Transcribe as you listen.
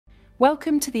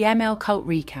Welcome to the ML Cult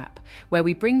Recap, where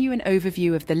we bring you an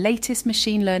overview of the latest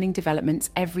machine learning developments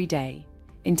every day.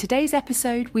 In today's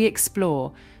episode, we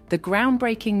explore the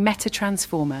groundbreaking Meta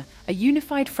Transformer, a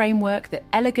unified framework that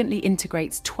elegantly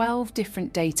integrates 12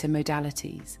 different data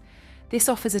modalities. This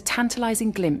offers a tantalizing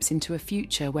glimpse into a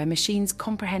future where machines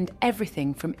comprehend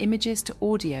everything from images to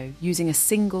audio using a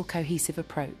single cohesive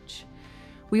approach.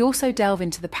 We also delve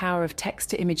into the power of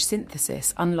text-to-image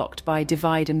synthesis unlocked by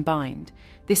divide and bind.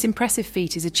 This impressive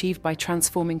feat is achieved by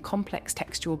transforming complex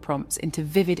textual prompts into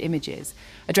vivid images,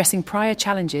 addressing prior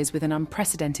challenges with an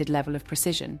unprecedented level of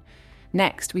precision.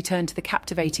 Next, we turn to the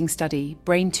captivating study,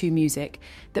 Brain 2 Music,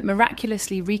 that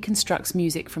miraculously reconstructs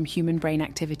music from human brain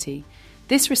activity.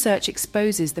 This research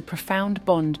exposes the profound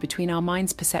bond between our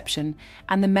mind's perception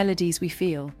and the melodies we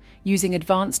feel, using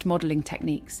advanced modeling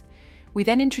techniques. We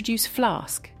then introduce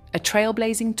Flask, a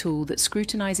trailblazing tool that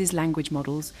scrutinizes language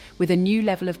models with a new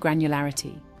level of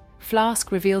granularity.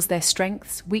 Flask reveals their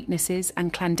strengths, weaknesses,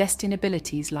 and clandestine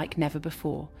abilities like never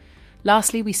before.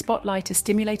 Lastly, we spotlight a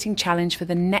stimulating challenge for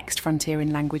the next frontier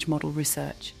in language model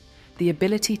research: the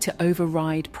ability to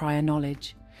override prior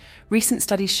knowledge. Recent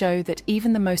studies show that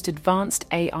even the most advanced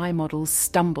AI models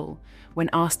stumble when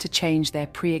asked to change their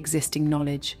pre-existing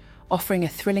knowledge, offering a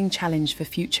thrilling challenge for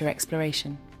future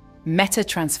exploration. Meta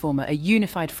Transformer, a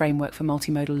unified framework for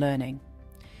multimodal learning.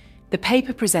 The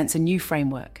paper presents a new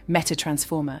framework, Meta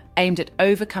Transformer, aimed at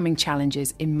overcoming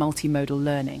challenges in multimodal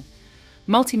learning.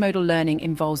 Multimodal learning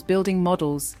involves building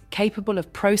models capable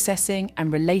of processing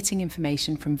and relating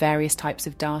information from various types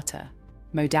of data,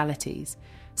 modalities,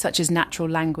 such as natural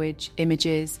language,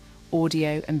 images,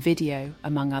 audio, and video,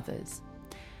 among others.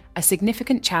 A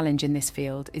significant challenge in this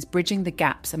field is bridging the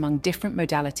gaps among different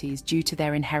modalities due to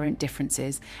their inherent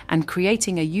differences, and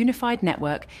creating a unified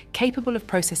network capable of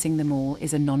processing them all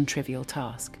is a non-trivial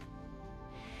task.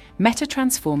 Meta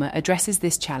Transformer addresses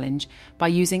this challenge by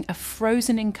using a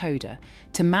frozen encoder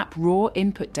to map raw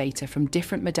input data from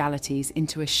different modalities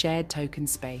into a shared token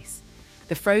space.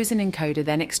 The frozen encoder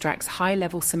then extracts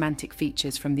high-level semantic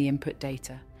features from the input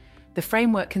data. The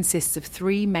framework consists of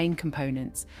three main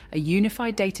components: a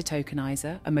unified data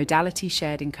tokenizer, a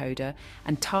modality-shared encoder,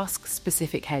 and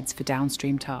task-specific heads for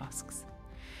downstream tasks.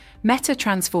 Meta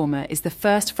Transformer is the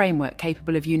first framework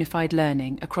capable of unified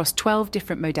learning across 12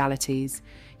 different modalities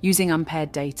using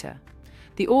unpaired data.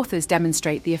 The authors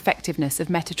demonstrate the effectiveness of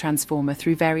Meta Transformer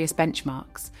through various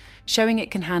benchmarks, showing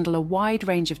it can handle a wide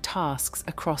range of tasks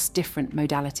across different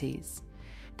modalities.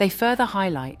 They further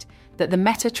highlight that the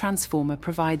Meta Transformer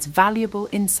provides valuable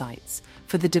insights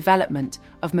for the development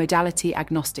of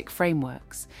modality-agnostic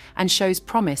frameworks and shows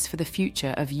promise for the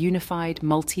future of unified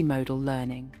multimodal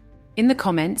learning. In the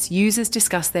comments, users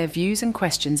discuss their views and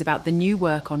questions about the new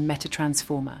work on Meta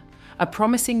Transformer, a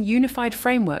promising unified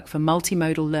framework for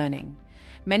multimodal learning.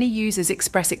 Many users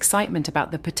express excitement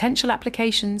about the potential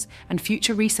applications and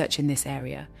future research in this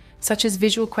area, such as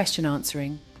visual question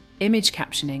answering, image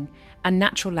captioning, and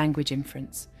natural language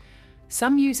inference.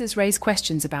 Some users raise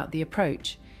questions about the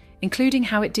approach, including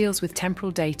how it deals with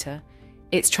temporal data,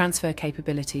 its transfer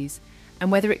capabilities,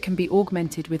 and whether it can be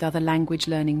augmented with other language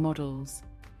learning models.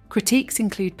 Critiques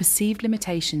include perceived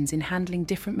limitations in handling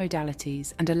different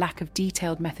modalities and a lack of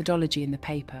detailed methodology in the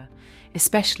paper,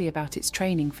 especially about its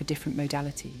training for different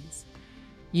modalities.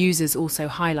 Users also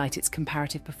highlight its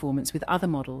comparative performance with other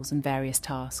models and various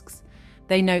tasks.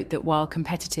 They note that while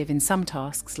competitive in some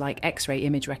tasks like X-ray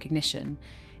image recognition,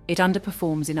 it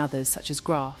underperforms in others such as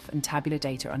graph and tabular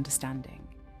data understanding.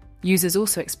 Users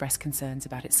also express concerns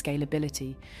about its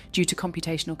scalability due to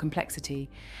computational complexity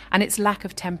and its lack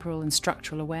of temporal and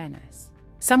structural awareness.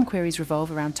 Some queries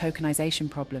revolve around tokenization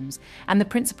problems and the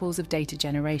principles of data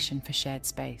generation for shared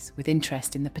space, with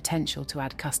interest in the potential to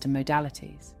add custom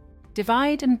modalities.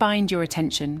 Divide and bind your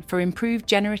attention for improved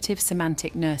generative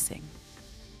semantic nursing.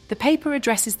 The paper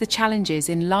addresses the challenges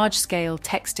in large-scale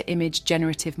text-to-image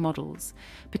generative models,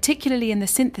 particularly in the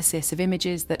synthesis of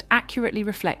images that accurately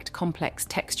reflect complex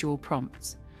textual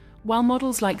prompts. While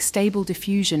models like Stable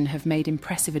Diffusion have made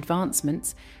impressive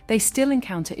advancements, they still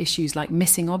encounter issues like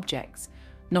missing objects.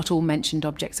 Not all mentioned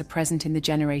objects are present in the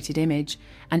generated image,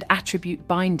 and attribute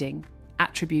binding,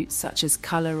 attributes such as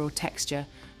color or texture,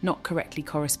 not correctly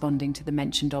corresponding to the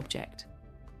mentioned object.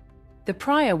 The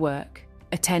prior work,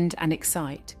 Attend and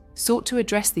Excite, sought to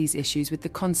address these issues with the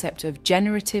concept of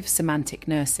generative semantic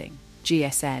nursing,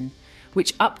 GSN,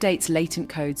 which updates latent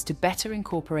codes to better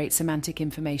incorporate semantic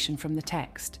information from the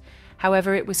text.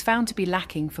 However, it was found to be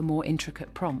lacking for more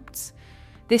intricate prompts.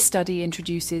 This study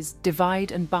introduces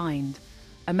divide and bind,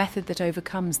 a method that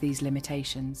overcomes these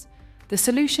limitations. The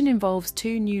solution involves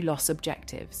two new loss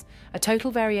objectives: a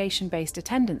total variation-based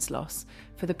attendance loss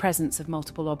for the presence of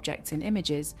multiple objects in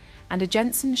images, and a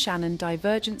Jensen-Shannon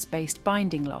divergence-based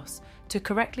binding loss to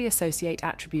correctly associate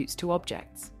attributes to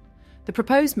objects. The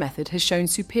proposed method has shown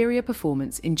superior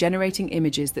performance in generating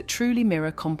images that truly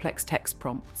mirror complex text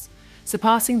prompts,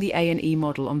 surpassing the A&E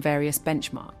model on various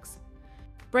benchmarks.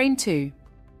 Brain 2.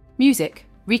 Music,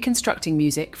 reconstructing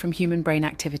music from human brain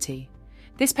activity.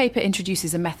 This paper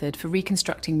introduces a method for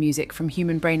reconstructing music from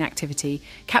human brain activity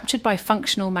captured by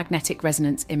functional magnetic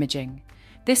resonance imaging.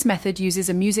 This method uses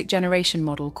a music generation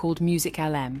model called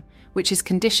MusicLM, which is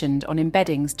conditioned on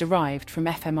embeddings derived from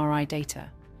fMRI data.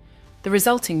 The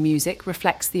resulting music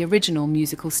reflects the original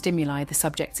musical stimuli the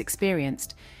subjects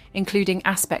experienced, including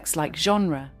aspects like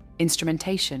genre,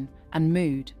 instrumentation, and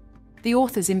mood. The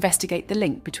authors investigate the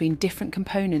link between different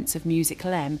components of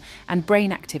MusicLM and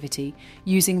brain activity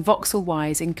using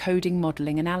voxel-wise encoding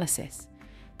modelling analysis.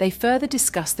 They further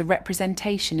discuss the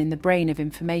representation in the brain of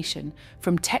information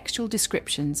from textual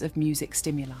descriptions of music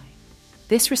stimuli.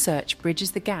 This research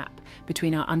bridges the gap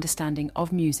between our understanding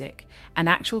of music and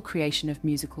actual creation of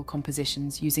musical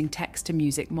compositions using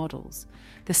text-to-music models.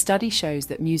 The study shows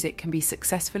that music can be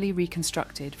successfully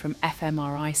reconstructed from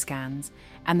fMRI scans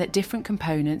and that different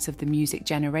components of the music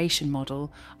generation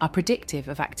model are predictive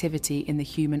of activity in the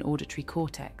human auditory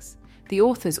cortex. The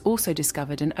authors also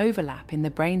discovered an overlap in the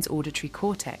brain's auditory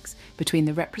cortex between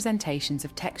the representations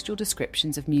of textual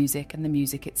descriptions of music and the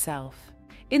music itself.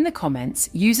 In the comments,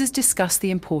 users discuss the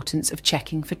importance of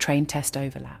checking for train test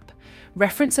overlap.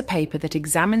 Reference a paper that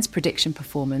examines prediction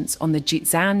performance on the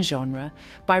Jizan genre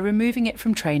by removing it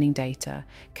from training data,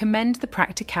 commend the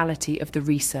practicality of the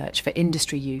research for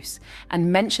industry use,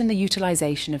 and mention the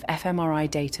utilization of fMRI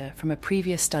data from a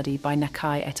previous study by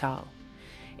Nakai et al.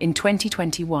 In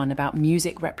 2021 about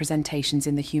music representations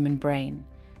in the human brain.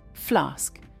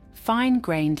 FLASK,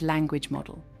 Fine-Grained Language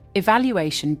Model,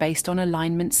 Evaluation based on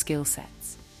alignment skill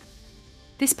sets.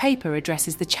 This paper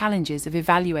addresses the challenges of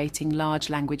evaluating large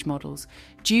language models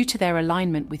due to their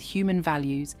alignment with human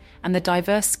values and the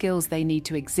diverse skills they need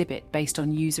to exhibit based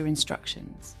on user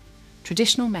instructions.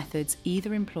 Traditional methods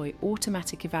either employ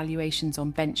automatic evaluations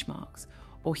on benchmarks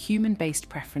or human-based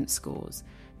preference scores,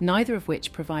 neither of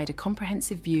which provide a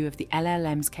comprehensive view of the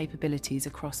LLM's capabilities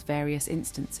across various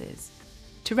instances.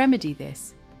 To remedy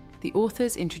this, the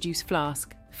authors introduce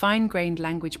FLASK, Fine-Grained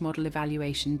Language Model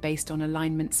Evaluation based on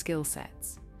alignment skill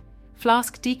sets.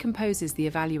 FLASK decomposes the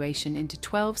evaluation into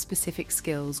 12 specific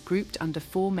skills grouped under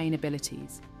 4 main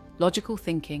abilities: logical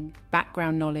thinking,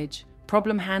 background knowledge,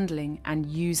 problem handling, and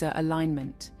user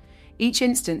alignment. Each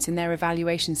instance in their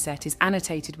evaluation set is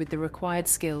annotated with the required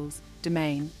skills,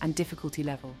 domain, and difficulty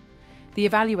level. The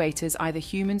evaluators, either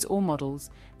humans or models,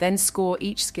 then score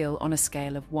each skill on a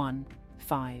scale of 1,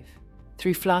 5.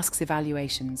 Through FLASK's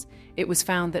evaluations, it was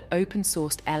found that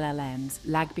open-sourced LLMs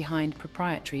lag behind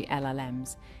proprietary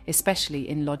LLMs, especially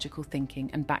in logical thinking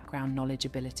and background knowledge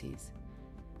abilities.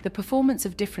 The performance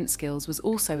of different skills was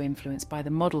also influenced by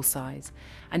the model size,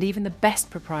 and even the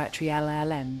best proprietary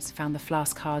LLMs found the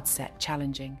FLASK hard set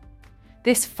challenging.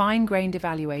 This fine-grained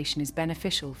evaluation is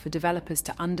beneficial for developers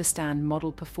to understand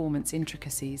model performance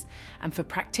intricacies and for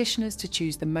practitioners to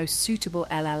choose the most suitable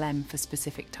LLM for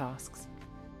specific tasks.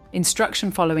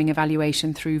 Instruction following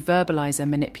evaluation through verbalizer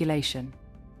manipulation.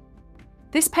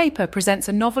 This paper presents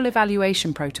a novel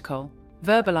evaluation protocol,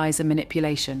 verbalizer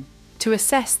manipulation, to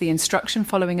assess the instruction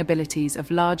following abilities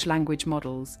of large language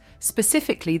models,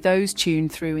 specifically those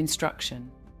tuned through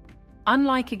instruction.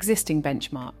 Unlike existing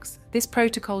benchmarks, this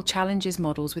protocol challenges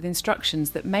models with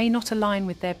instructions that may not align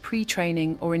with their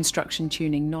pre-training or instruction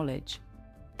tuning knowledge.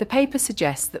 The paper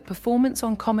suggests that performance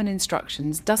on common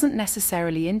instructions doesn't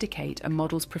necessarily indicate a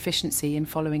model's proficiency in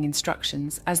following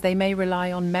instructions, as they may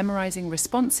rely on memorizing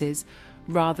responses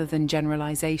rather than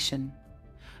generalization.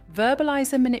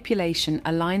 Verbalizer manipulation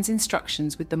aligns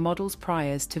instructions with the model's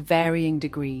priors to varying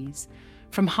degrees,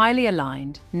 from highly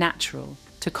aligned, natural,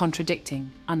 to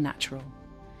contradicting, unnatural.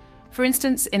 For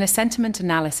instance, in a sentiment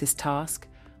analysis task,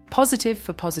 positive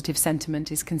for positive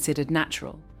sentiment is considered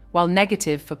natural, while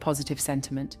negative for positive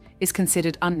sentiment is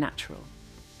considered unnatural.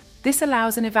 This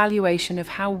allows an evaluation of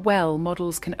how well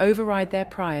models can override their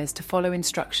priors to follow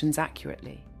instructions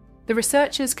accurately. The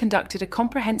researchers conducted a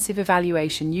comprehensive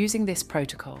evaluation using this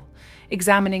protocol,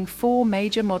 examining 4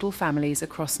 major model families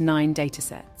across 9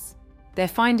 datasets. Their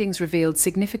findings revealed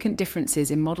significant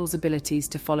differences in models' abilities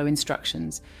to follow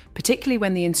instructions, particularly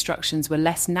when the instructions were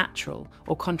less natural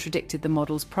or contradicted the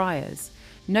model's priors.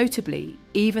 Notably,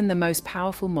 even the most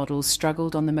powerful models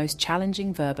struggled on the most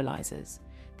challenging verbalizers.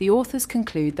 The authors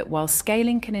conclude that while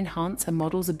scaling can enhance a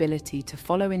model's ability to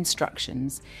follow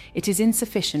instructions, it is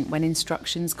insufficient when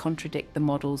instructions contradict the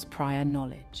model's prior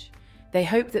knowledge. They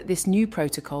hope that this new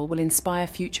protocol will inspire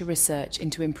future research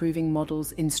into improving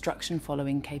models'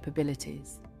 instruction-following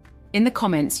capabilities. In the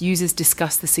comments, users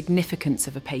discuss the significance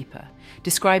of a paper,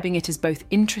 describing it as both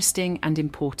interesting and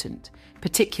important,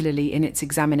 particularly in its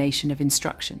examination of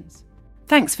instructions.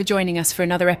 Thanks for joining us for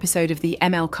another episode of the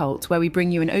ML Cult, where we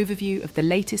bring you an overview of the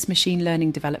latest machine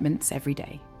learning developments every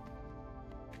day.